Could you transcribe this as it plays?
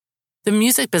The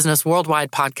Music Business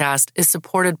Worldwide podcast is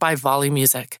supported by Volley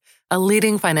Music, a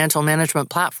leading financial management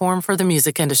platform for the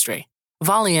music industry.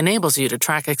 Volley enables you to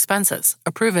track expenses,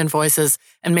 approve invoices,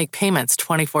 and make payments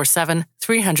 24/7,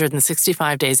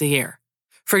 365 days a year.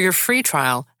 For your free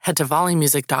trial, head to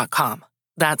volleymusic.com.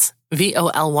 That's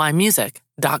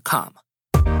VOLYmusic.com.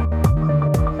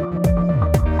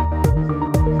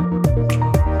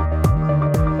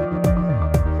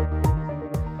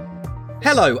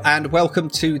 Hello and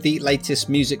welcome to the latest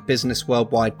Music Business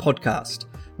Worldwide podcast.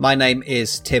 My name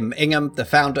is Tim Ingham, the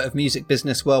founder of Music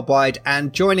Business Worldwide,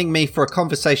 and joining me for a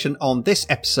conversation on this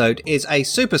episode is a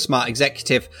super smart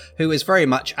executive who is very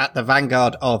much at the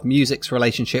vanguard of music's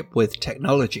relationship with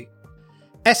technology.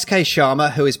 SK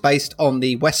Sharma, who is based on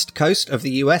the west coast of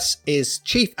the US, is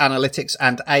Chief Analytics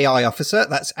and AI Officer,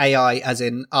 that's AI as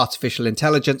in artificial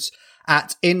intelligence,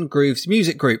 at Ingrooves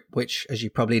Music Group, which, as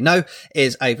you probably know,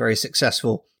 is a very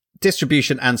successful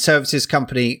distribution and services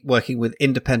company working with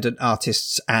independent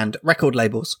artists and record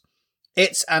labels.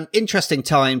 It's an interesting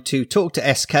time to talk to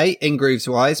SK,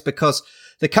 Ingrooves-wise, because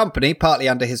the company, partly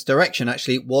under his direction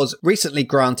actually, was recently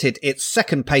granted its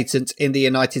second patent in the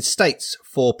United States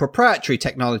for proprietary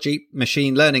technology,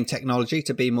 machine learning technology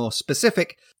to be more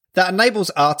specific, that enables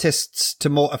artists to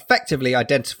more effectively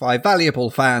identify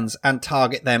valuable fans and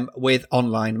target them with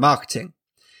online marketing.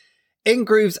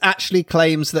 Ingrooves actually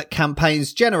claims that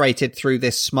campaigns generated through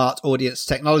this smart audience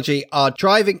technology are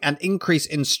driving an increase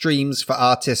in streams for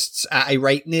artists at a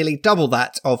rate nearly double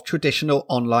that of traditional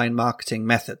online marketing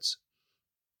methods.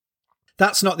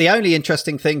 That's not the only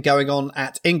interesting thing going on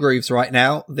at Ingrooves right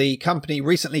now. The company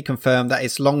recently confirmed that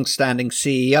its long-standing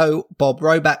CEO, Bob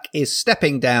Roback, is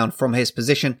stepping down from his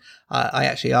position. I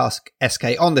actually asked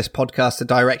SK on this podcast the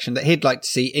direction that he'd like to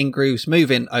see Ingrooves move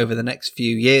in over the next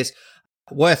few years.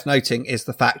 Worth noting is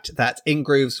the fact that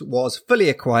Ingrooves was fully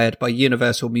acquired by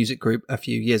Universal Music Group a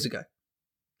few years ago.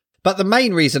 But the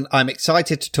main reason I'm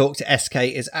excited to talk to SK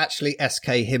is actually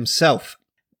SK himself.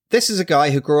 This is a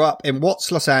guy who grew up in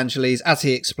Watts, Los Angeles, as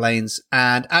he explains,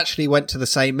 and actually went to the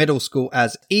same middle school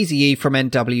as Eazy-E from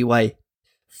NWA.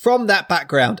 From that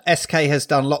background, SK has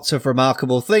done lots of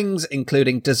remarkable things,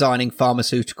 including designing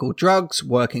pharmaceutical drugs,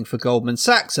 working for Goldman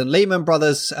Sachs and Lehman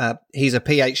Brothers. He's a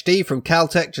PhD from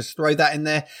Caltech, just throw that in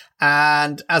there.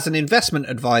 And as an investment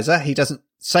advisor, he doesn't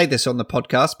say this on the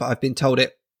podcast, but I've been told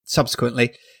it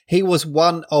subsequently, he was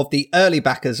one of the early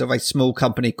backers of a small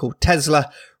company called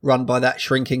Tesla, run by that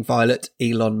shrinking violet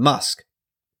Elon Musk.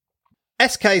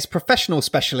 SK's professional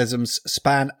specialisms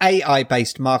span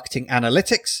AI-based marketing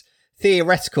analytics,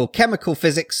 theoretical chemical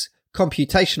physics,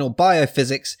 computational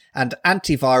biophysics, and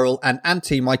antiviral and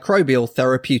antimicrobial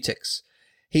therapeutics.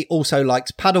 He also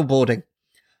likes paddleboarding.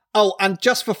 Oh, and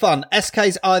just for fun,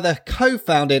 SK's either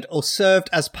co-founded or served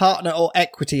as partner or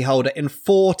equity holder in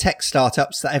 4 tech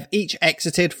startups that have each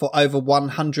exited for over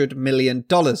 $100 million.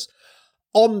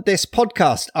 On this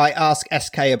podcast, I ask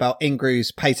SK about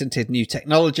Ingrooves' patented new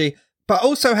technology, but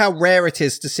also how rare it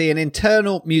is to see an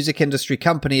internal music industry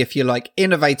company, if you like,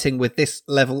 innovating with this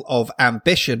level of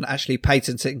ambition, actually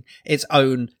patenting its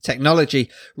own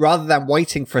technology, rather than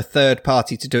waiting for a third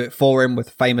party to do it for him,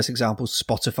 with famous examples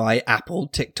Spotify, Apple,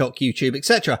 TikTok, YouTube,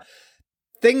 etc.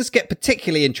 Things get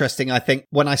particularly interesting, I think,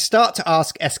 when I start to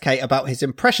ask SK about his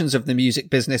impressions of the music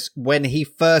business when he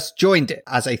first joined it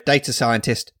as a data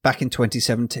scientist back in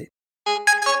 2017.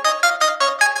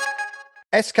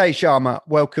 SK Sharma,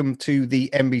 welcome to the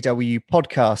MBW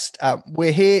podcast.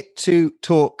 We're here to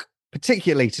talk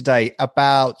particularly today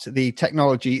about the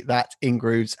technology that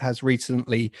Ingrooves has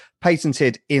recently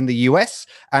patented in the US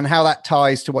and how that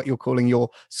ties to what you're calling your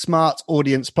smart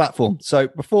audience platform. So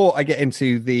before I get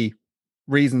into the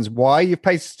reasons why you've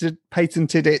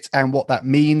patented it and what that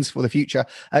means for the future,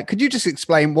 could you just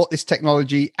explain what this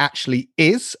technology actually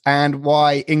is and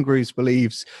why Ingrooves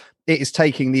believes it is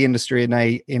taking the industry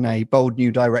in a bold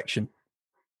new direction?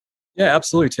 Yeah,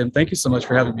 absolutely, Tim. Thank you so much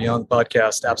for having me on the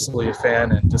podcast. Absolutely a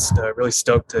fan and just really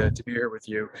stoked to be here with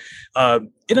you.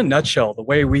 In a nutshell, the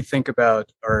way we think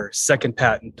about our second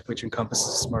patent, which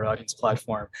encompasses a smart audience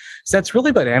platform, is that's really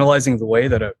about analyzing the way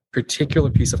that a particular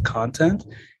piece of content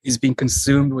is being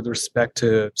consumed with respect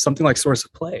to something like source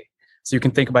of play. So you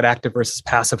can think about active versus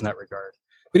passive in that regard.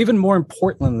 But even more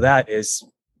important than that is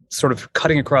sort of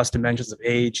cutting across dimensions of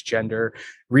age, gender,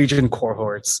 region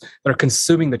cohorts that are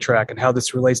consuming the track and how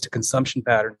this relates to consumption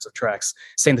patterns of tracks,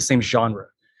 say in the same genre.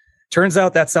 Turns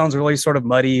out that sounds really sort of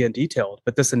muddy and detailed,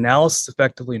 but this analysis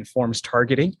effectively informs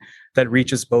targeting that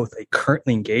reaches both a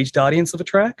currently engaged audience of a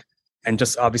track and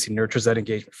just obviously nurtures that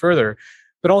engagement further,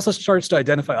 but also starts to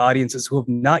identify audiences who have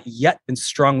not yet been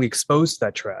strongly exposed to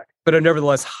that track, but are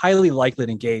nevertheless highly likely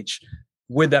to engage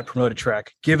with that promoted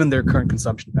track, given their current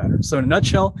consumption patterns. So in a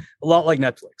nutshell, a lot like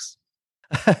Netflix.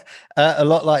 A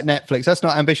lot like Netflix. That's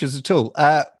not ambitious at all.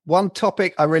 One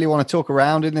topic I really want to talk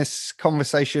around in this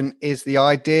conversation is the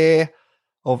idea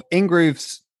of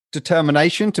Ingroove's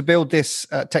determination to build this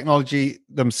technology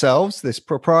themselves, this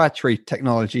proprietary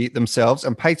technology themselves,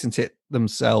 and patent it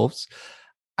themselves,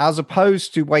 as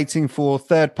opposed to waiting for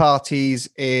third parties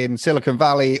in Silicon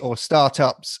Valley or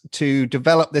startups to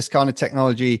develop this kind of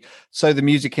technology so the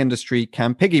music industry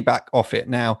can piggyback off it.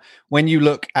 Now, when you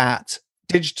look at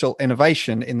digital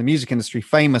innovation in the music industry,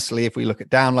 famously, if we look at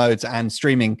downloads and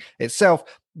streaming itself,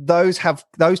 those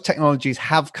technologies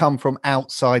have come from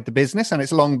outside the business, and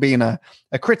it's long been a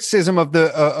criticism of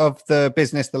the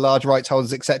business, the large rights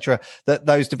holders, etc., that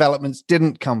those developments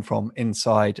didn't come from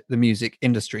inside the music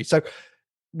industry. So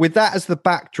with that as the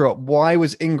backdrop, why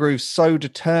was Ingroove so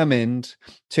determined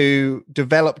to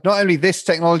develop not only this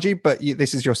technology, but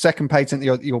this is your second patent,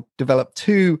 you'll develop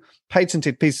two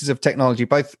patented pieces of technology,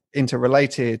 both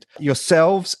interrelated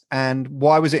yourselves, and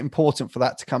why was it important for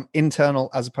that to come internal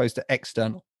as opposed to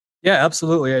external? Yeah,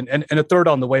 absolutely. And a third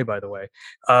on the way, by the way.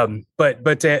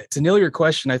 But to nail your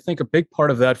question, I think a big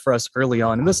part of that for us early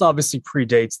on, and this obviously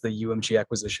predates the UMG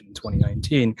acquisition in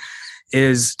 2019,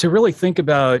 is to really think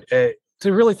about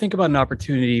an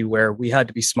opportunity where we had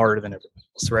to be smarter than everyone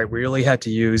else, right? We really had to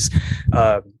use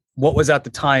what was at the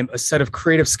time a set of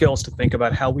creative skills to think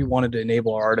about how we wanted to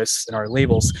enable our artists and our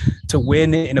labels to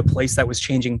win in a place that was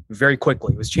changing very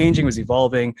quickly. It was changing, it was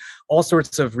evolving. All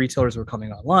sorts of retailers were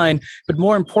coming online. But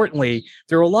more importantly,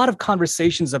 there were a lot of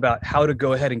conversations about how to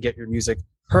go ahead and get your music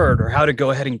heard or how to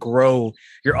go ahead and grow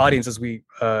your audience, as we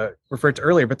referred to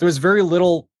earlier. But there was very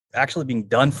little actually being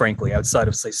done, frankly, outside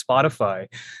of, say, Spotify,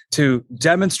 to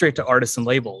demonstrate to artists and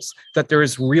labels that there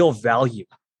is real value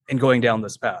in going down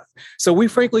this path. So we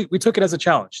took it as a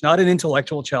challenge, not an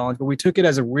intellectual challenge, but we took it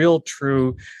as a real,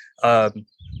 true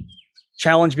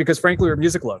challenge because, frankly, we're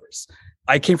music lovers.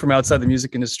 I came from outside the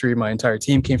music industry. My entire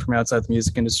team came from outside the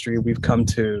music industry. We've come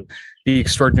to be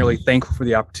extraordinarily thankful for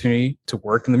the opportunity to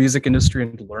work in the music industry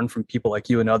and to learn from people like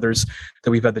you and others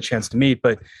that we've had the chance to meet.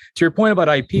 But to your point about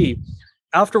IP,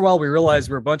 after a while, we realized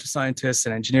we're a bunch of scientists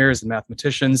and engineers and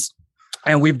mathematicians,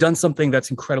 and we've done something that's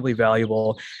incredibly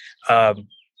valuable.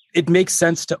 It makes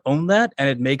sense to own that, and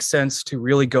it makes sense to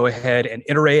really go ahead and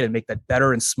iterate and make that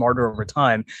better and smarter over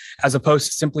time, as opposed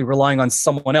to simply relying on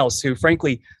someone else who,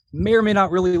 frankly, may or may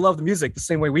not really love the music the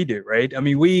same way we do, right? I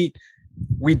mean, we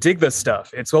dig this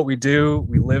stuff. It's what we do.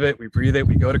 We live it. We breathe it.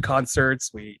 We go to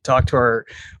concerts. We talk to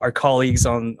our colleagues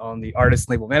on the artist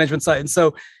and label management side. And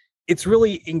so it's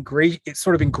really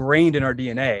sort of ingrained in our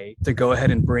DNA to go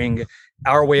ahead and bring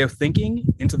our way of thinking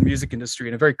into the music industry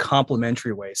in a very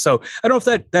complementary way. So I don't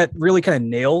know if that really kind of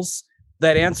nails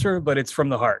that answer, but it's from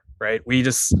the heart, right? We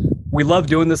love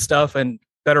doing this stuff, and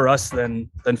better us than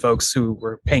folks who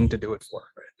we're paying to do it for.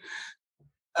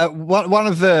 Right? One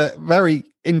of the very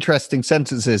interesting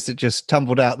sentences that just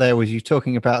tumbled out there was you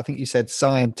talking about, I think you said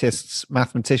scientists,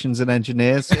 mathematicians, and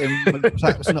engineers.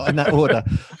 That was not in that order.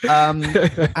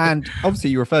 And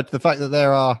obviously you referred to the fact that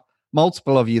there are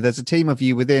multiple of you. There's a team of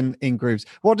you within Ingrooves.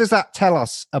 What does that tell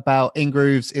us about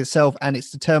Ingrooves itself and its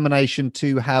determination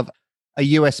to have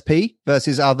a USP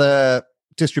versus other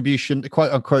distribution,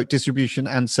 quote unquote, distribution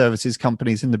and services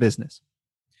companies in the business?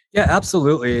 Yeah,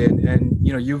 absolutely. And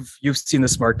you know, you've seen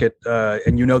this market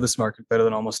and you know this market better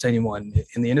than almost anyone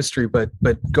in the industry. But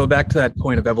go back to that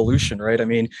point of evolution, right? I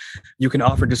mean, you can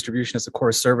offer distribution as a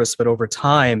core service, but over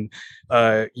time,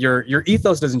 your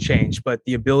ethos doesn't change. But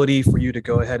the ability for you to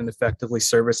go ahead and effectively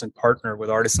service and partner with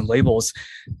artists and labels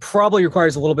probably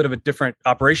requires a little bit of a different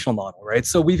operational model, right?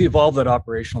 So we've evolved that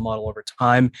operational model over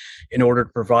time in order to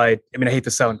provide. I mean, I hate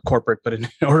to sound corporate, but in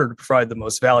order to provide the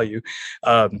most value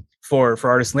for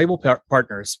artists and label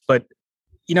partners. But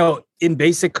you know, in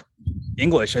basic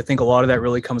English, I think a lot of that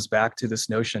really comes back to this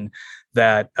notion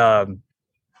that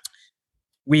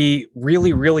we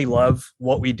really, really love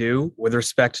what we do with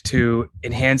respect to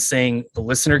enhancing the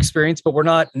listener experience, but we're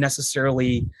not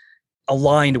necessarily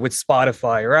aligned with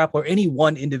Spotify or Apple or any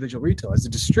one individual retailer. As a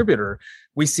distributor,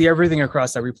 we see everything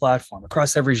across every platform,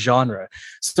 across every genre.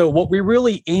 So what we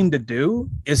really aim to do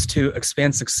is to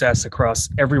expand success across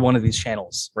every one of these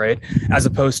channels, right? As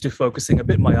opposed to focusing a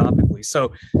bit myopically.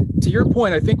 So to your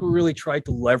point, I think we really tried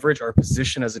to leverage our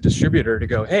position as a distributor to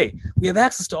go, hey, we have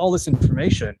access to all this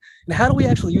information. And how do we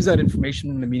actually use that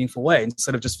information in a meaningful way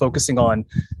instead of just focusing on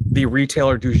the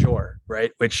retailer du jour,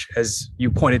 right? Which, as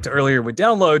you pointed to earlier with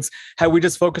downloads, how we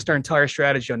just focused our entire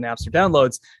strategy on Napster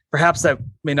downloads. Perhaps that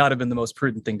may not have been the most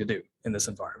prudent thing to do in this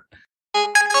environment.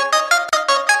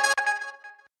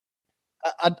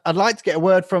 I'd like to get a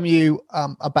word from you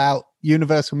about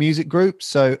Universal Music Group.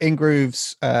 So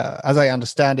Ingrooves, as I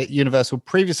understand it, Universal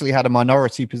previously had a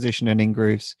minority position in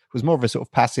Ingrooves, was more of a sort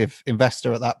of passive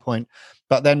investor at that point,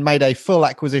 but then made a full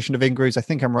acquisition of Ingrooves, I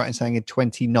think I'm right in saying in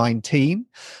 2019.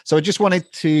 So I just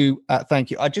wanted to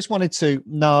thank you. I just wanted to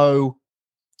know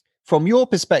from your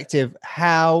perspective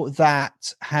how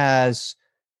that has...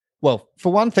 Well,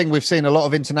 for one thing, we've seen a lot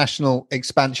of international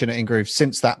expansion at Ingrooves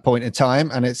since that point in time,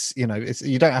 and it's you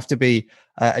don't have to be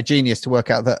a genius to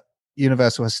work out that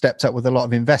Universal has stepped up with a lot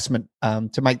of investment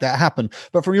to make that happen.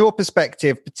 But from your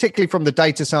perspective, particularly from the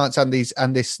data science and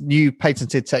this new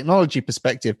patented technology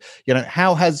perspective,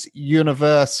 how has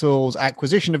Universal's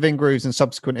acquisition of Ingrooves and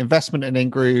subsequent investment in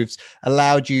Ingrooves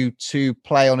allowed you to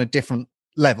play on a different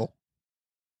level?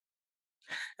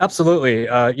 Absolutely.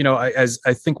 As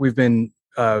I think we've been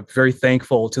very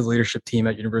thankful to the leadership team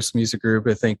at Universal Music Group.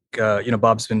 I think,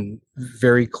 Bob's been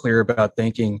very clear about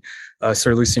thanking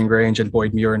Sir Lucian Grange and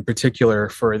Boyd Muir in particular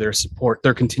for their support,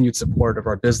 their continued support of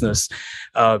our business.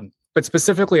 But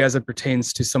specifically as it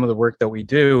pertains to some of the work that we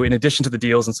do, in addition to the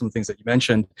deals and some of the things that you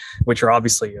mentioned, which are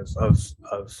obviously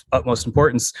of utmost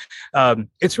importance,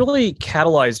 it's really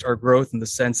catalyzed our growth in the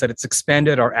sense that it's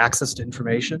expanded our access to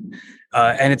information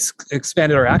and it's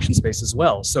expanded our action space as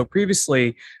well. So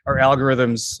previously, our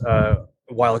algorithms,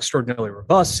 while extraordinarily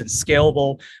robust and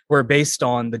scalable, were based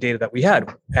on the data that we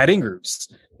had at Ingrooves.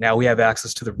 Now we have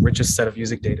access to the richest set of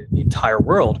music data in the entire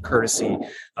world, courtesy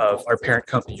of our parent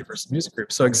company, Universal Music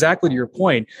Group. So exactly to your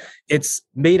point, it's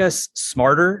made us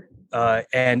smarter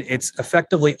and it's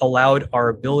effectively allowed our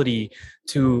ability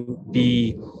to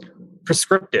be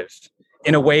prescriptive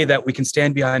in a way that we can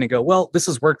stand behind and go, well, this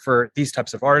has worked for these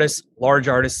types of artists, large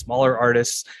artists, smaller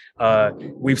artists.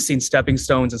 We've seen stepping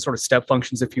stones and sort of step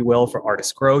functions, if you will, for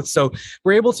artist growth. So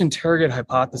we're able to interrogate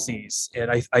hypotheses, and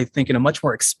I think in a much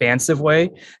more expansive way,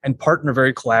 and partner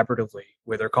very collaboratively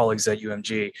with our colleagues at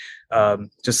UMG.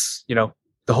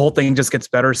 The whole thing just gets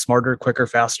better, smarter, quicker,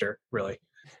 faster, really.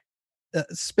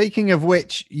 Speaking of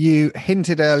which, you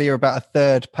hinted earlier about a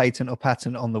third patent or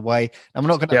patent on the way. I'm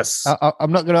not going to. Yes.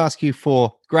 I'm not going to ask you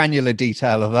for granular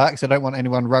detail of that because I don't want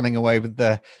anyone running away with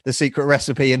the secret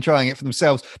recipe and trying it for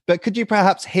themselves. But could you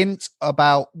perhaps hint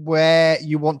about where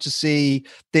you want to see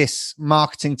this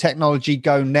marketing technology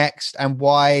go next, and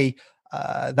why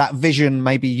that vision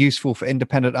may be useful for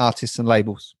independent artists and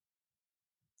labels?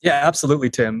 Yeah, absolutely,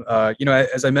 Tim.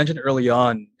 As I mentioned early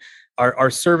on,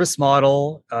 our service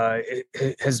model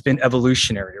it has been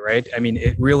evolutionary, right? I mean,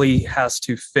 it really has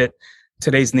to fit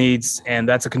today's needs, and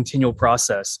that's a continual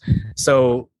process.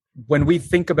 So when we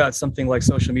think about something like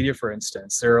social media, for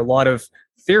instance, there are a lot of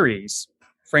theories,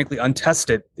 frankly,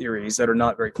 untested theories that are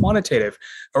not very quantitative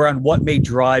around what may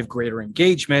drive greater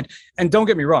engagement. And don't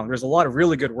get me wrong, there's a lot of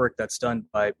really good work that's done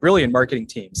by brilliant marketing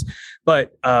teams.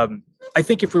 But I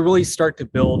think if we really start to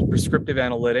build prescriptive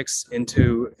analytics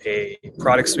into a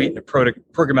product suite in a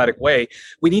programmatic way,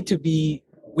 we need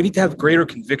to have greater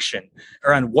conviction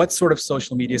around what sort of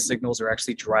social media signals are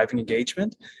actually driving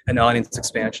engagement and audience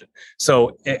expansion.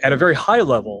 So at a very high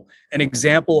level, an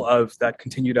example of that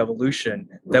continued evolution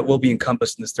that will be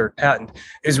encompassed in this third patent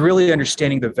is really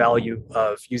understanding the value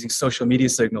of using social media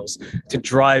signals to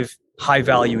drive high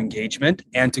value engagement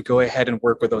and to go ahead and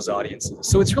work with those audiences.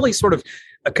 So it's really sort of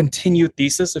a continued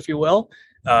thesis, if you will.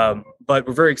 But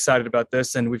we're very excited about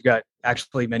this, and we've got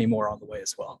actually many more on the way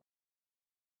as well.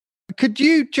 Could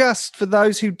you just, for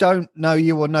those who don't know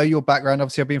you or know your background,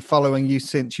 obviously I've been following you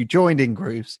since you joined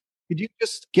Ingrooves, could you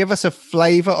just give us a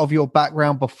flavor of your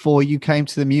background before you came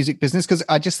to the music business? Because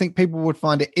I just think people would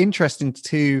find it interesting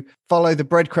to follow the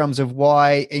breadcrumbs of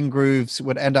why Ingrooves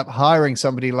would end up hiring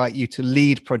somebody like you to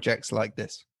lead projects like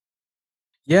this.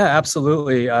 Yeah,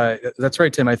 absolutely. That's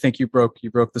right, Tim. I think you broke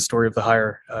the story of the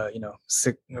hire,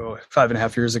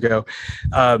 5.5 years ago.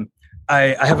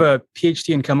 I have a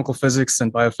PhD in chemical physics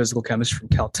and biophysical chemistry from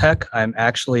Caltech. I'm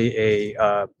actually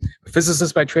a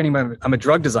physicist by training. I'm a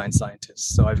drug design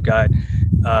scientist. So I've got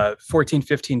 14,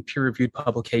 15 peer-reviewed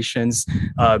publications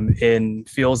in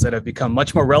fields that have become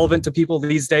much more relevant to people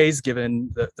these days, given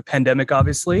the pandemic,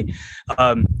 obviously.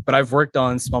 But I've worked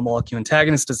on small molecule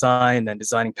antagonist design and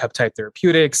designing peptide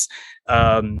therapeutics,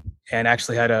 and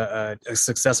actually had a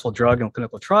successful drug in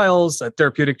clinical trials, a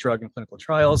therapeutic drug in clinical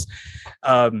trials.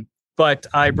 But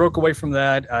I broke away from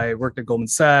that. I worked at Goldman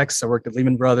Sachs. I worked at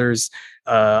Lehman Brothers.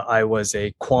 I was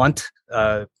a quant,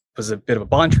 was a bit of a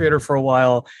bond trader for a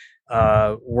while,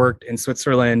 worked in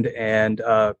Switzerland, and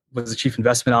was the chief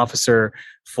investment officer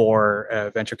for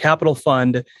a venture capital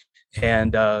fund.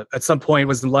 And at some point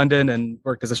was in London and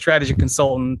worked as a strategy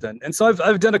consultant. And so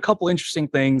I've done a couple interesting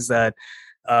things that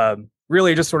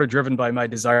Really just sort of driven by my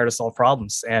desire to solve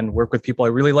problems and work with people I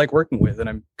really like working with. And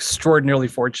I'm extraordinarily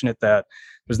fortunate that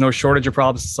there's no shortage of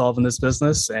problems to solve in this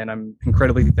business. And I'm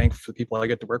incredibly thankful for the people I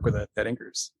get to work with at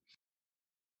Ingrooves.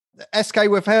 SK,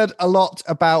 we've heard a lot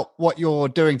about what you're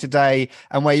doing today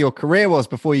and where your career was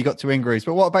before you got to Ingrooves.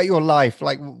 But what about your life?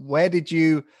 Like, where did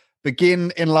you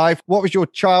begin in life? What was your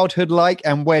childhood like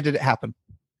and where did it happen?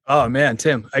 Oh man,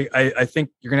 Tim, I think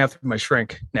you're gonna have to be my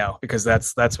shrink now because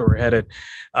that's where we're headed.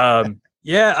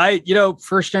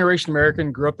 First generation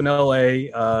American, grew up in LA,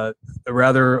 a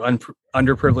rather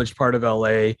underprivileged part of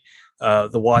LA,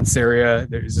 the Watts area.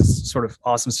 There's this sort of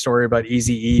awesome story about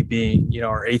Eazy-E being,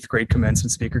 our 8th grade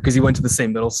commencement speaker because he went to the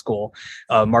same middle school,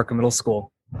 Markham Middle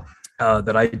School,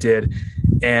 that I did.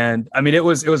 And I mean, it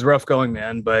was rough going,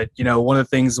 man. But, one of the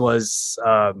things was,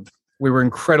 we were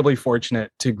incredibly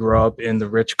fortunate to grow up in the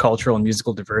rich cultural and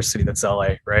musical diversity that's LA,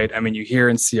 right? I mean, you hear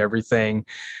and see everything.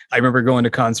 I remember going to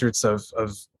concerts of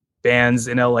bands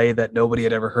in LA that nobody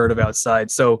had ever heard of outside.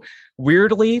 So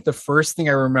weirdly, the first thing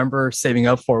I remember saving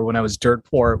up for when I was dirt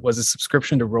poor was a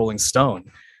subscription to Rolling Stone,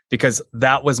 because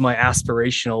that was my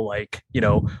aspirational,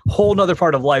 whole nother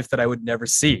part of life that I would never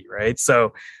see, right?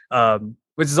 So,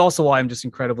 which is also why I'm just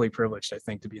incredibly privileged, I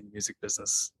think, to be in the music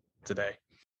business today.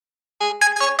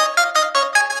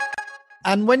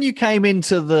 And when you came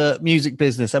into the music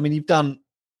business, I mean, you've done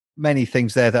many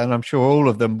things there, and I'm sure all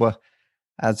of them were,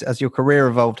 as your career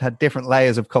evolved, had different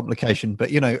layers of complication.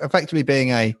 But, effectively being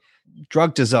a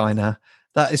drug designer,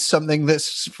 that is something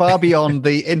that's far beyond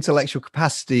the intellectual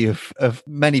capacity of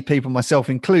many people, myself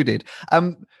included.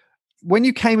 When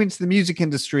you came into the music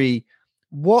industry,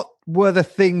 what were the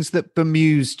things that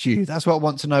bemused you? That's what I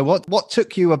want to know. What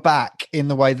took you aback in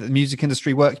the way that the music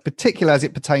industry works, particularly as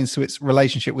it pertains to its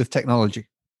relationship with technology?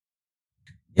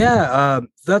 Yeah,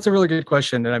 that's a really good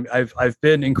question, and I've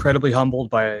been incredibly humbled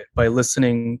by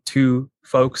listening to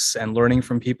folks and learning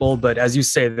from people. But as you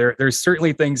say, there's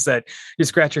certainly things that you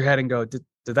scratch your head and go, "Did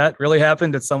that really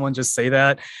happen? Did someone just say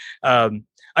that?"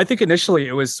 I think initially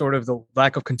it was sort of the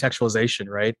lack of contextualization,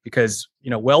 right? Because,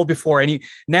 well before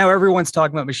now everyone's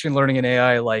talking about machine learning and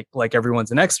AI like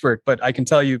everyone's an expert, but I can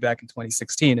tell you back in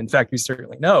 2016, in fact, we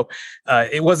certainly know,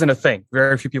 it wasn't a thing.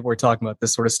 Very few people were talking about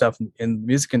this sort of stuff in the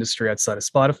music industry outside of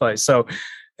Spotify. So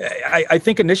I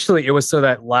think initially it was so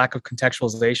that lack of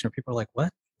contextualization where people are like,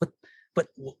 what,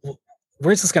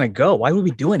 where's this going to go? Why would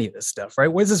we do any of this stuff, right?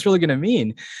 What is this really going to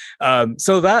mean?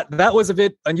 So that was a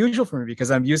bit unusual for me because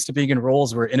I'm used to being in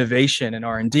roles where innovation and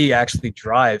R&D actually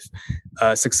drive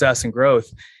success and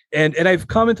growth. And I've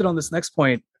commented on this next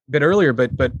point a bit earlier,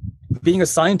 but being a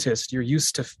scientist, you're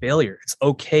used to failure. It's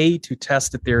okay to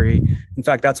test a theory. In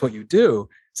fact, that's what you do.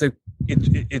 So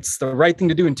it's the right thing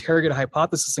to do, interrogate a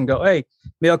hypothesis and go, hey,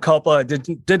 mea culpa,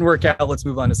 didn't work out. Let's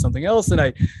move on to something else. And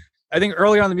I think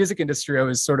early on in the music industry, I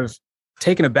was sort of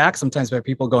taken aback sometimes by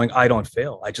people going, I don't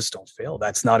fail. I just don't fail.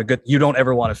 That's not you don't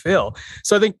ever want to fail.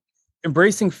 So I think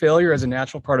embracing failure as a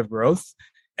natural part of growth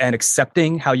and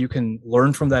accepting how you can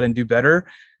learn from that and do better,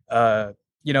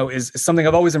 is something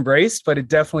I've always embraced, but it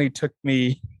definitely took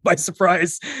me by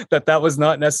surprise that was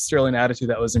not necessarily an attitude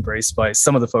that was embraced by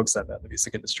some of the folks that met in the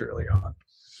music industry early on.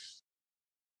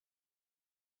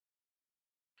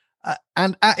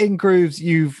 And at Ingrooves,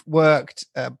 you've worked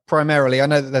primarily, I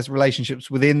know that there's relationships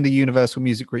within the Universal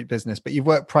Music Group business, but you've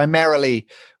worked primarily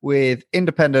with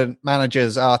independent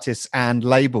managers, artists, and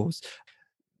labels.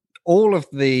 All of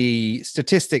the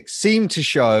statistics seem to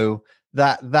show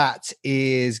that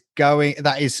is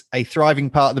a thriving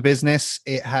part of the business.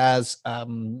 It has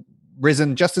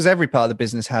risen just as every part of the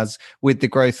business has with the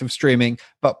growth of streaming,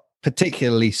 but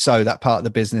particularly so that part of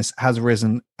the business has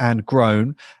risen and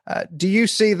grown. Do you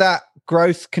see that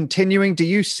growth continuing? Do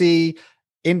you see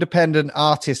independent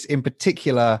artists in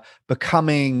particular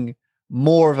becoming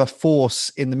more of a force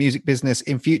in the music business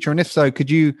in future? And if so, could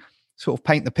you sort of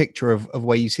paint the picture of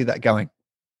where you see that going?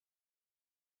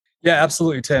 Yeah,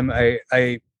 absolutely, Tim.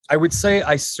 I would say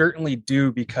I certainly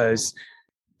do, because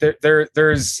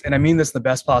there's, and I mean this in the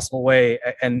best possible way,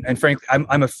 and frankly,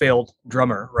 I'm a failed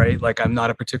drummer, right? Like, I'm not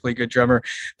a particularly good drummer,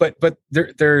 but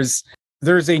there's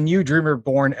a new dreamer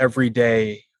born every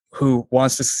day who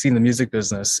wants to succeed in the music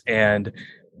business, and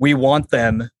we want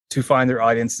them to find their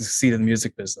audience and succeed in the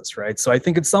music business, right? So I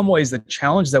think in some ways the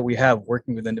challenge that we have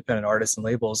working with independent artists and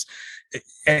labels,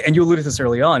 and you alluded to this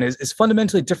early on, is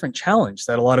fundamentally a different challenge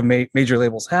that a lot of major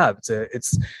labels have.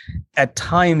 It's at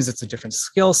times it's a different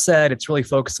skill set. It's really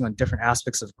focusing on different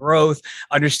aspects of growth,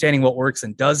 understanding what works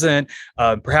and doesn't,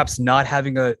 perhaps not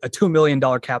having a $2 million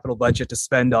capital budget to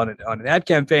spend on an ad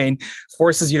campaign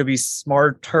forces you to be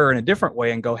smarter in a different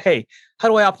way and go, hey, how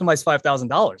do I optimize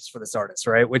 $5,000 for this artist,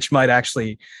 right? Which might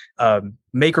actually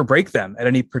make or break them at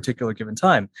any particular given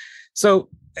time. So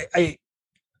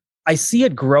I see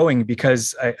it growing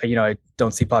because I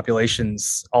don't see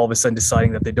populations all of a sudden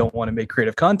deciding that they don't want to make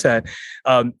creative content.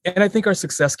 And I think our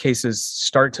success cases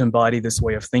start to embody this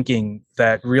way of thinking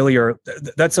that really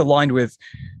that's aligned with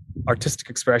artistic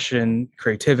expression,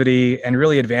 creativity, and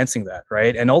really advancing that,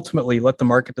 right? And ultimately let the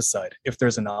market decide if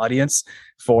there's an audience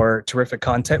for terrific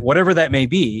content, whatever that may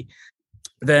be.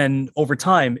 Then over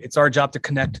time, it's our job to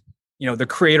connect, the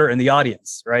creator and the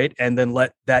audience, right? And then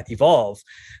let that evolve.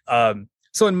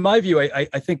 So in my view, I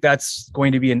think that's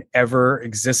going to be an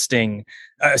ever-present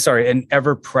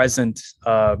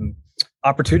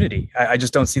opportunity. I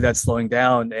just don't see that slowing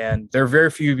down. And there are very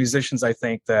few musicians, I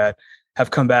think, that have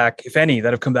come back, if any,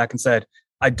 that have come back and said,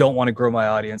 I don't want to grow my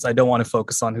audience. I don't want to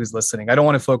focus on who's listening. I don't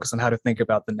want to focus on how to think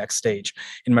about the next stage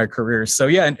in my career. So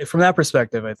yeah, and from that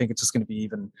perspective, I think it's just going to be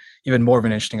even more of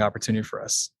an interesting opportunity for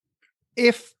us.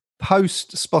 If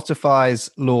post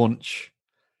Spotify's launch,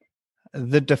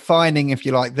 the defining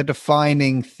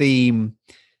theme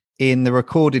in the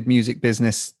recorded music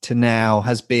business to now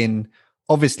has been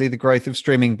obviously the growth of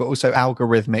streaming, but also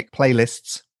algorithmic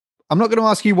playlists. I'm not going to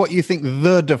ask you what you think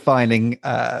the defining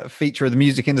feature of the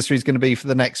music industry is going to be for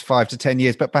the next 5 to 10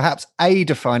 years, but perhaps a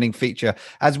defining feature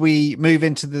as we move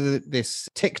into this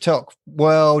TikTok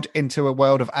world, into a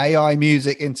world of AI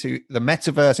music, into the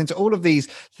metaverse, into all of these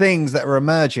things that are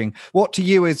emerging. What to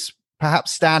you is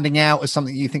perhaps standing out as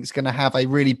something you think is going to have a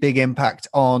really big impact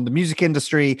on the music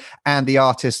industry and the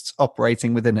artists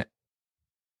operating within it?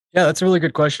 Yeah, that's a really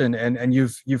good question. And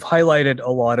you've highlighted a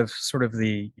lot of sort of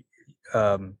the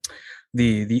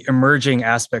emerging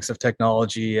aspects of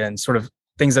technology and sort of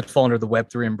things that fall under the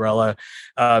Web3 umbrella.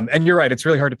 And you're right, it's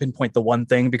really hard to pinpoint the one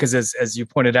thing because as you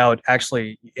pointed out,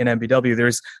 actually in MBW,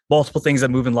 there's multiple things that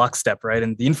move in lockstep, right?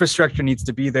 And the infrastructure needs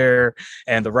to be there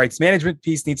and the rights management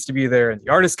piece needs to be there and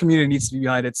the artist community needs to be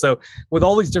behind it. So with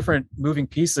all these different moving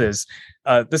pieces,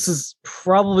 this is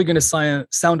probably going to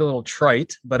sound a little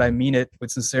trite, but I mean it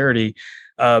with sincerity.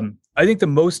 I think the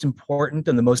most important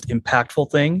and the most impactful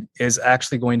thing is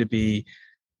actually going to be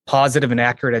positive and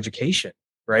accurate education,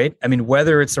 right? I mean,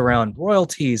 whether it's around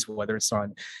royalties, whether it's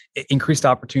on increased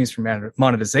opportunities for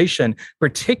monetization,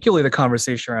 particularly the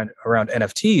conversation around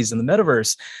NFTs and the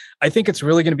metaverse, I think it's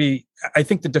really going to be, I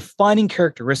think the defining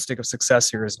characteristic of success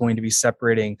here is going to be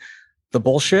separating the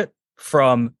bullshit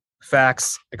from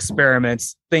facts,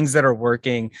 experiments, things that are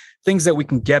working, things that we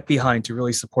can get behind to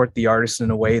really support the artist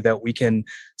in a way that we can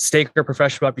stake our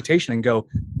professional reputation and go,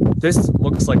 this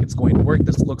looks like it's going to work.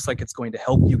 This looks like it's going to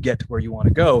help you get to where you want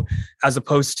to go, as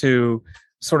opposed to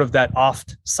sort of that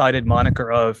oft-cited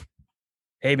moniker of,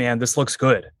 hey man, this looks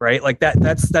good, right? Like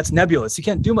that's nebulous. You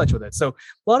can't do much with it. So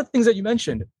a lot of things that you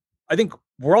mentioned, I think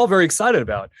we're all very excited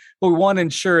about, but we want to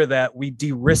ensure that we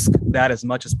de-risk that as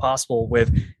much as possible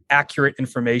with accurate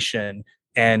information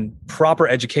and proper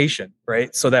education,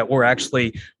 right? So that we're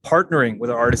actually partnering with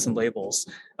our artists and labels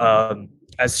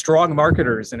as strong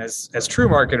marketers and as true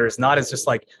marketers, not as just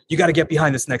like, you got to get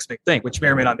behind this next big thing, which may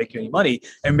or may not make you any money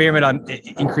and may or may not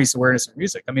increase awareness of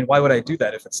music. I mean, why would I do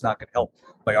that if it's not going to help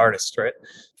my artists, right?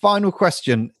 Final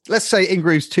question. Let's say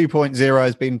Ingrooves 2.0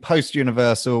 has been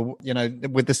post-universal,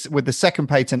 with the second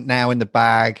patent now in the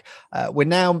bag. We're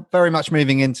now very much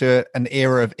moving into an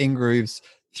era of Ingrooves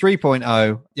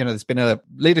 3.0. There's been a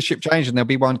leadership change and there'll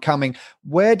be one coming.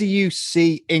 Where do you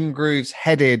see Ingrooves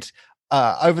headed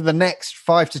over the next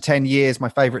 5 to 10 years? My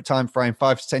favorite time frame,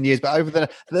 5 to 10 years, but over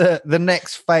the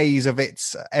next phase of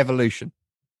its evolution.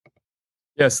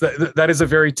 Yes, that is a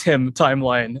very Tim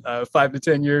timeline, 5 to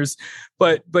 10 years.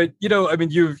 But I mean,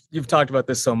 you've talked about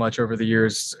this so much over the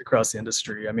years across the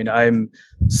industry. I mean, I'm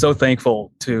so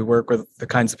thankful to work with the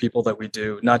kinds of people that we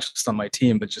do, not just on my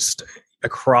team, but just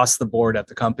across the board at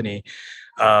the company.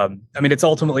 I mean, it's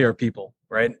ultimately our people,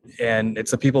 right? And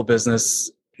it's a people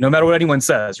business. No matter what anyone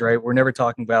says, right? We're never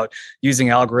talking about using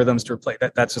algorithms to replace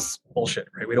that. That's just bullshit,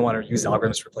 right? We don't want to use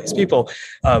algorithms to replace people.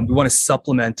 We want to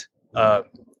supplement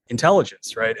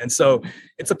intelligence, right? And so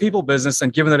it's a people business.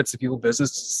 And given that it's a people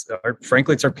business,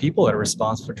 frankly, it's our people that are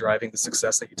responsible for driving the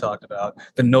success that you talked about,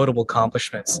 the notable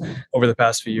accomplishments over the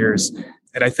past few years.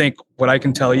 And I think what I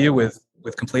can tell you with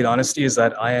complete honesty is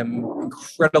that I am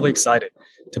incredibly excited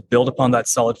to build upon that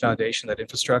solid foundation, that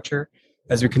infrastructure,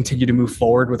 as we continue to move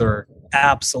forward with our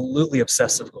absolutely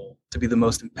obsessive goal to be the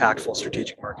most impactful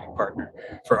strategic marketing partner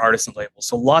for artists and labels.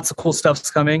 So lots of cool stuff's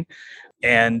coming.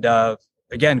 And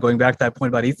again, going back to that point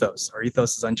about ethos, our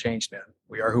ethos is unchanged, man.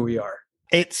 We are who we are.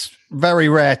 It's very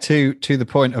rare to the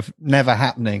point of never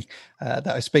happening that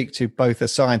I speak to both a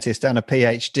scientist and a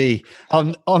PhD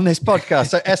on this podcast.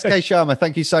 So SK Sharma,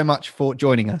 thank you so much for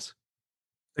joining us.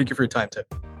 Thank you for your time,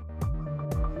 Tim.